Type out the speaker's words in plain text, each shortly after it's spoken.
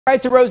Right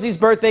to Rosie's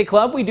Birthday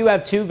Club. We do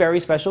have two very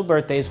special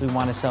birthdays we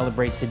want to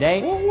celebrate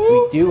today.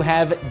 We do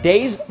have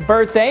Dae's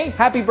birthday.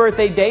 Happy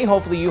birthday, Dae.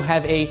 Hopefully you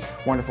have a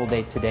wonderful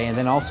day today. And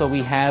then also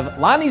we have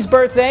Lani's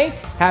birthday.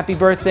 Happy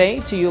birthday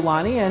to you,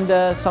 Lani.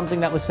 And something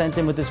that was sent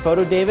in with this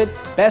photo, David.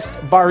 Best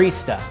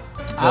barista.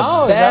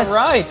 Oh, is that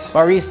right?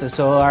 Barista.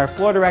 So our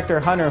floor director,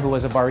 Hunter, who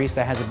was a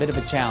barista, has a bit of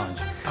a challenge.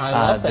 I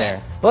love that.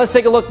 There. Well, let's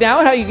take a look now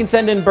at how you can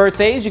send in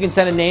birthdays. You can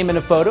send a name and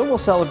a photo. We'll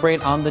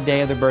celebrate on the day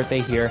of their birthday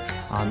here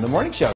on The Morning Show.